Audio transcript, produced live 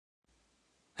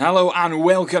Hello and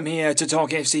welcome here to Talk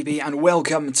FCB and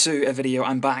welcome to a video.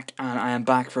 I'm back and I am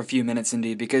back for a few minutes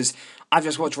indeed because I've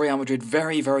just watched Real Madrid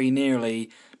very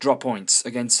nearly drop points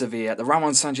against Sevilla. The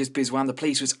Ramon Sanchez Pizjuan, the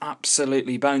place was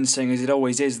absolutely bouncing as it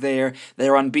always is there.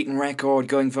 Their unbeaten record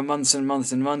going for months and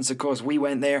months and months. Of course, we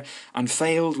went there and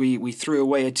failed. We threw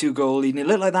away a 2-goal lead and it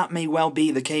looked like that may well be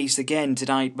the case again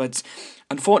tonight, but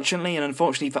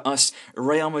unfortunately for us,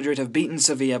 Real Madrid have beaten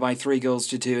Sevilla by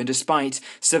 3-2, and despite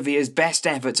Sevilla's best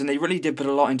efforts, and they really did put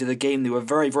a lot into the game, they were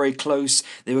very close,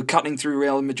 they were cutting through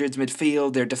Real Madrid's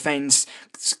midfield, their defence,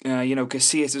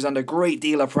 Casillas was under a great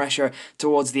deal of pressure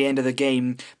towards the end of the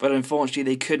game, but unfortunately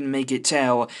they couldn't make it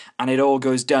tell, and it all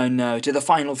goes down now to the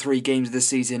final 3 games of the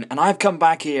season, and I've come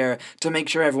back here to make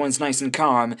sure everyone's nice and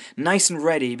calm, nice and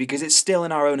ready, because it's still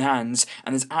in our own hands,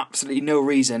 and there's absolutely no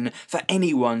reason for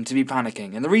anyone to be panicking.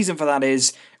 And the reason for that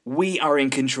is we are in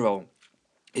control.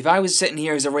 If I was sitting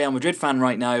here as a Real Madrid fan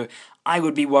right now, I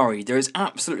would be worried. There is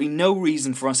absolutely no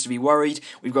reason for us to be worried.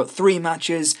 We've got 3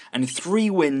 matches and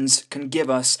 3 wins can give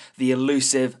us the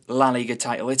elusive La Liga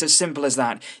title. It's as simple as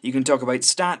that. You can talk about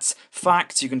stats,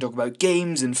 facts, you can talk about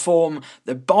games and form.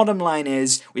 The bottom line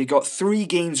is we've got 3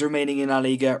 games remaining in La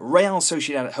Liga. Real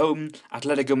Sociedad at home,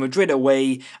 Atletico Madrid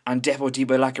away, and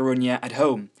Deportivo La Coruña at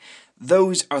home.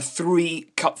 Those are 3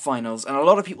 cup finals, and a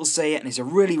lot of people say it, and it's a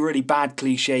really bad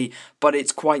cliche, but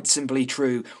it's quite simply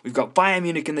true. We've got Bayern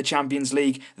Munich in the Champions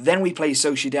League, then we play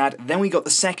Sociedad, then we got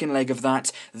the second leg of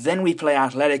that, then we play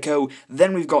Atletico,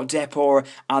 then we've got Depor,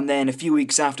 and then a few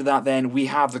weeks after that then we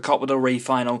have the Copa del Rey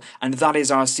final, and that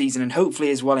is our season, and hopefully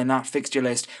as well in that fixture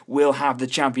list we'll have the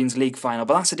Champions League final,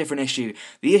 but that's a different issue.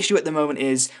 The issue at the moment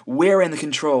is we're in the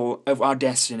control of our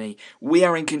destiny. We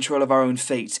are in control of our own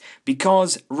fate,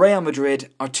 because Real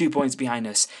Madrid are 2 points behind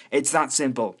us. It's that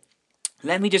simple.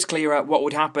 Let me just clear out what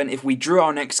would happen if we drew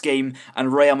our next game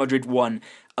and Real Madrid won.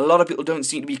 A lot of people don't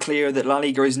seem to be clear that La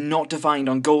Liga is not defined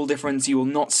on goal difference. You will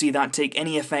not see that take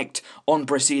any effect on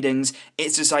proceedings.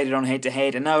 It's decided on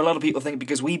head-to-head. And now a lot of people think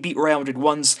because we beat Real Madrid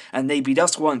once and they beat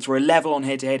us once, we're level on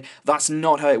head-to-head. That's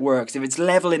not how it works. If it's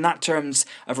level in that terms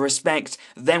of respect,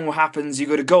 then what happens? You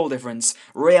go to goal difference.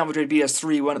 Real Madrid beat us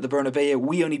 3-1 at the Bernabeu.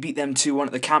 We only beat them 2-1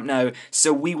 at the Camp Nou.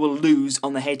 So we will lose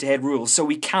on the head-to-head rules. So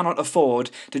we cannot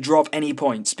afford to drop any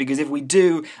points. Because if we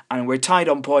do, and we're tied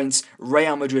on points,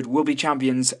 Real Madrid will be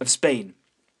champions of Spain.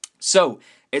 So,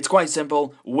 it's quite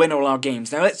simple, win all our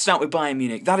games. Now let's start with Bayern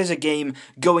Munich. That is a game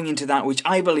going into that which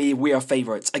I believe we are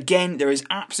favourites. Again, there is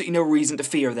absolutely no reason to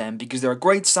fear them because they're a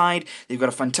great side, they've got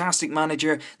a fantastic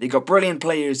manager, they've got brilliant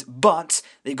players, but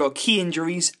they've got key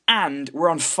injuries and we're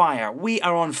on fire. We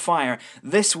are on fire.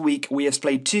 This week we have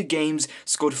played 2 games,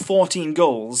 scored 14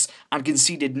 goals and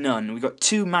conceded none. We've got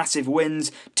 2 massive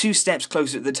wins, 2 steps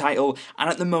closer to the title, and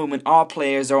at the moment our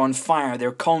players are on fire.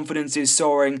 Their confidence is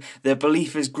soaring, their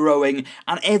belief is growing,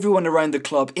 and everyone around the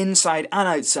club, inside and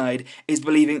outside, is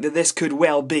believing that this could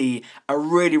well be a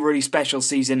really special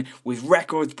season with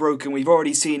records broken. We've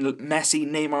already seen Messi,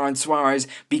 Neymar and Suarez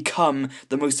become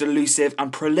the most elusive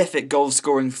and prolific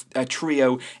goal-scoring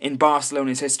trio in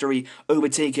Barcelona's history,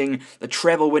 overtaking the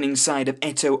treble-winning side of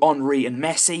Eto'o, Henry and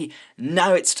Messi.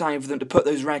 Now it's time for them to put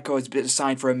those records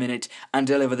aside for a minute and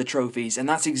deliver the trophies, and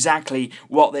that's exactly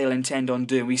what they'll intend on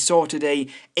doing. We saw today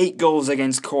 8 goals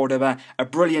against Cordoba, a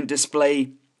brilliant display,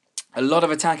 a lot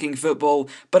of attacking football,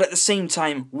 but at the same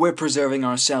time, we're preserving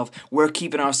ourselves. We're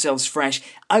keeping ourselves fresh.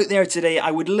 Out there today,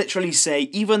 I would literally say,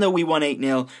 even though we won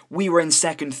 8-0, we were in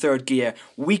 2nd, 3rd gear.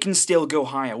 We can still go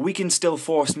higher. We can still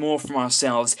force more from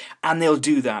ourselves, and they'll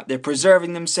do that. They're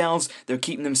preserving themselves. They're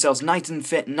keeping themselves nice and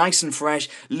fit, nice and fresh.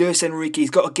 Luis Enrique's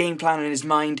got a game plan in his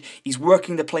mind. He's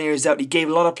working the players out. He gave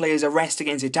a lot of players a rest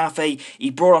against Getafe. He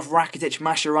brought off Rakitic,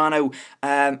 Mascherano,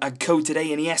 a code today,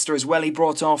 Iniesta as well he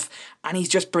brought off, and he's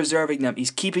just preserving them. He's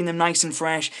keeping them nice and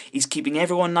fresh. He's keeping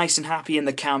everyone nice and happy in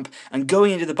the camp. And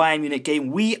going into the Bayern Munich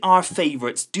game, we are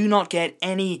favourites. Do not get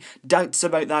any doubts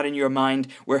about that in your mind.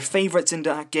 We're favourites in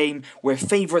that game. We're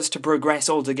favourites to progress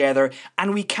altogether.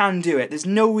 And we can do it. There's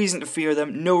no reason to fear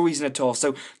them. No reason at all.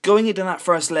 So going into that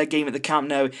first leg game at the Camp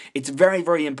Nou, it's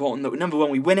very important that number 1,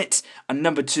 we win it. And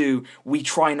number 2, we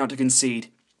try not to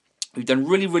concede. We've done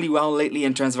really well lately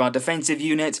in terms of our defensive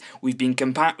unit. We've been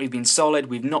compact, we've been solid,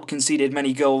 we've not conceded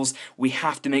many goals. We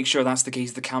have to make sure that's the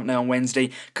case at the Camp Nou on Wednesday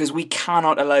because we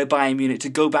cannot allow Bayern Munich to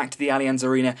go back to the Allianz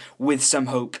Arena with some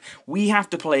hope. We have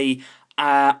to play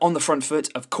on the front foot,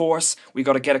 of course. We've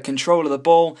got to get a control of the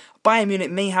ball, Bayern Munich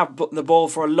may have the ball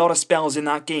for a lot of spells in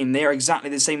that game. They are exactly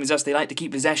the same as us. They like to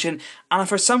keep possession, and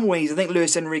for some ways I think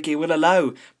Luis Enrique will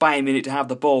allow Bayern Munich to have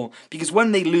the ball, because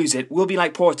when they lose it, we'll be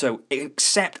like Porto,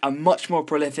 except a much more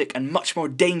prolific and much more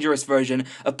dangerous version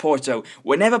of Porto.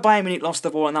 Whenever Bayern Munich lost the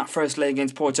ball in that first leg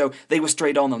against Porto, they were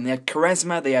straight on them. They had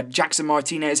Quaresma, they had Jackson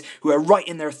Martinez, who are right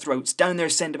in their throats, down their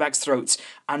centre-backs' throats,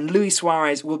 and Luis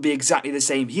Suarez will be exactly the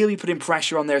same. He'll be putting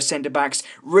pressure on their centre-backs,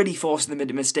 really forcing them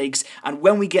into mistakes, and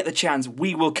when we get the chance,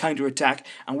 we will counter-attack,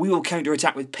 and we will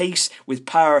counter-attack with pace, with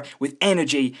power, with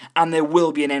energy, and there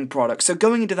will be an end product. So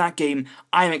going into that game,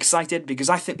 I am excited, because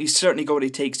I think we've certainly got what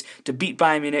it takes to beat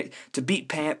Bayern Munich, to beat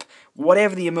Pep,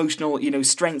 whatever the emotional,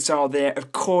 strengths are there.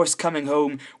 Of course, coming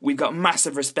home, we've got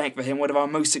massive respect for him, one of our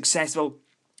most successful,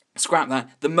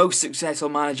 the most successful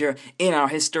manager in our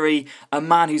history, a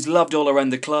man who's loved all around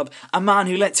the club, a man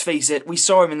who, let's face it, we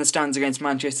saw him in the stands against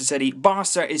Manchester City.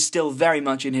 Barca is still very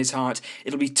much in his heart.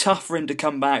 It'll be tough for him to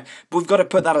come back, but we've got to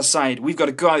put that aside. We've got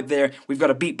to go out there, we've got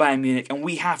to beat Bayern Munich, and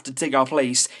we have to take our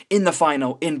place in the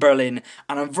final in Berlin,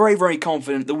 and I'm very, very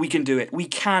confident that we can do it. We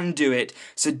can do it,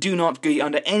 so do not be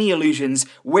under any illusions.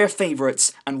 We're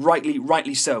favourites, and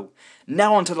rightly so.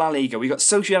 Now on to La Liga. We've got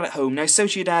Sociedad at home. Now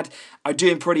Sociedad are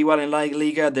doing pretty well in La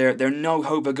Liga. They're no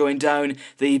hope of going down.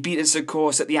 They beat us, of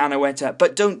course, at the Anoeta,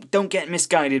 but don't get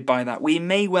misguided by that. We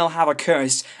may well have a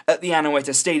curse at the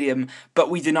Anoeta Stadium, but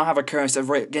we do not have a curse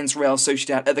against Real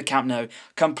Sociedad at the Camp Nou.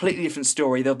 Completely different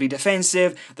story. They'll be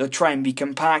defensive. They'll try and be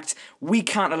compact. We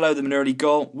can't allow them an early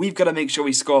goal. We've got to make sure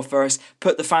we score first,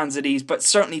 put the fans at ease. But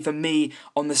certainly for me,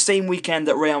 on the same weekend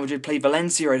that Real Madrid play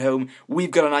Valencia at home,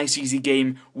 we've got a nice easy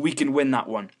game. We can win that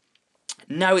one.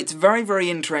 Now, it's very, very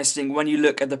interesting when you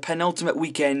look at the penultimate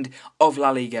weekend of La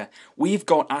Liga. We've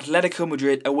got Atletico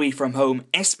Madrid away from home.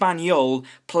 Espanyol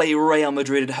play Real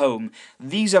Madrid at home.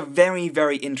 These are very,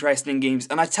 very interesting games,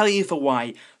 and I tell you for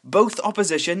why. Both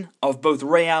opposition of both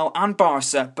Real and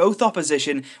Barca, both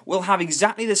opposition will have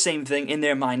exactly the same thing in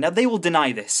their mind. Now, they will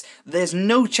deny this. There's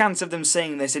no chance of them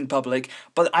saying this in public,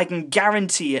 but I can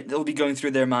guarantee it, they'll be going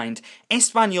through their mind.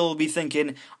 Espanyol will be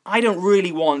thinking, I don't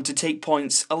really want to take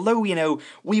points, although,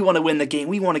 we want to win the game,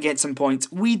 we want to get some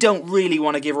points. We don't really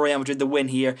want to give Real Madrid the win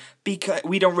here, because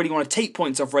we don't really want to take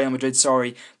points off Real Madrid,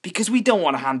 because we don't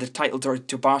want to hand the title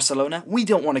to Barcelona. We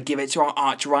don't want to give it to our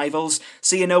arch rivals.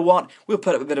 So you know what? We'll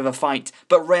put up a bit of a fight,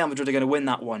 but Real Madrid are going to win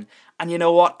that one. And you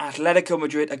know what? Atletico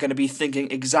Madrid are going to be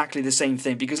thinking exactly the same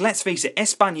thing, because let's face it,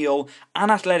 Espanyol and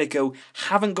Atletico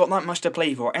haven't got that much to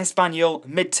play for. Espanyol,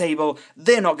 mid-table,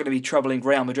 they're not going to be troubling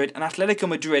Real Madrid, and Atletico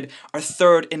Madrid are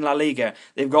third in La Liga.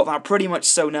 They've got that pretty much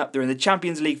sewn up. They're in the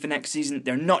Champions League for next season.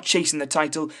 They're not chasing the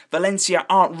title. Valencia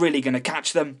aren't really going to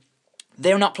catch them.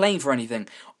 They're not playing for anything.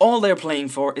 All they're playing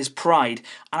for is pride.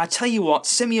 And I tell you what,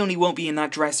 Simeone won't be in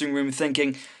that dressing room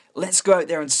thinking, let's go out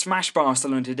there and smash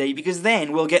Barcelona today, because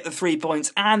then we'll get the 3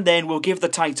 points and then we'll give the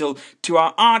title to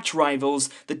our arch rivals,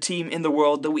 the team in the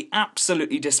world that we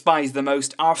absolutely despise the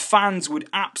most. Our fans would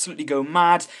absolutely go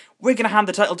mad. We're going to hand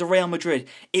the title to Real Madrid.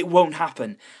 It won't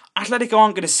happen. Atletico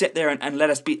aren't going to sit there and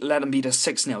let them beat us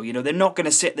 6-0. They're not going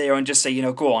to sit there and just say,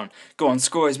 go on,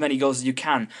 score as many goals as you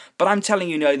can. But I'm telling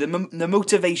you now, the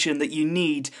motivation that you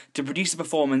need to produce a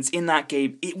performance in that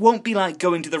game, it won't be like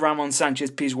going to the Ramon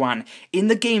Sanchez Pizjuan. In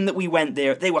the game that we went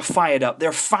there, they were fired up.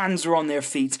 Their fans were on their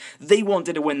feet. They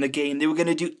wanted to win the game. They were going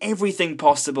to do everything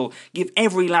possible, give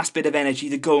every last bit of energy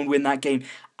to go and win that game.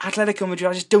 Atletico Madrid,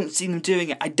 I just don't see them doing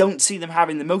it. I don't see them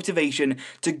having the motivation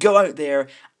to go out there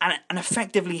and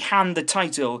effectively hand the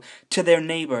title to their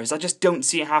neighbours. I just don't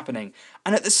see it happening.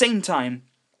 And at the same time,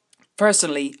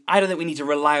 personally, I don't think we need to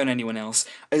rely on anyone else.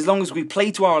 As long as we play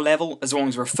to our level, as long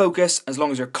as we're focused, as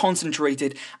long as we're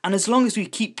concentrated, and as long as we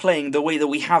keep playing the way that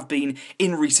we have been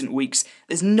in recent weeks,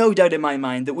 there's no doubt in my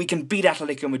mind that we can beat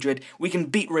Atletico Madrid, we can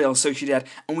beat Real Sociedad,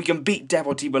 and we can beat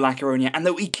Deportivo La Coruña, and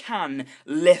that we can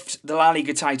lift the La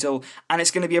Liga title, and it's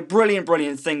going to be a brilliant,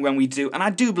 brilliant thing when we do, and I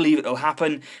do believe it'll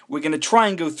happen. We're going to try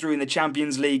and go through in the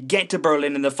Champions League, get to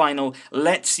Berlin in the final,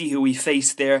 let's see who we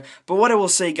face there. But what I will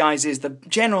say, guys, is the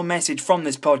general message from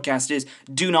this podcast is,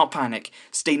 do not panic.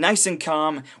 Stay nice and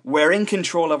calm. We're in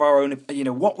control of our own,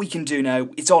 what we can do now,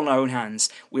 it's all in our own hands.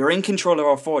 We're in control of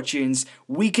our fortunes.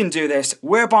 We can do this.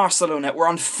 We're Barcelona. We're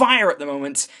on fire at the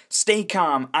moment. Stay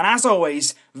calm. And as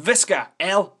always, Visca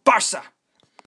el Barça.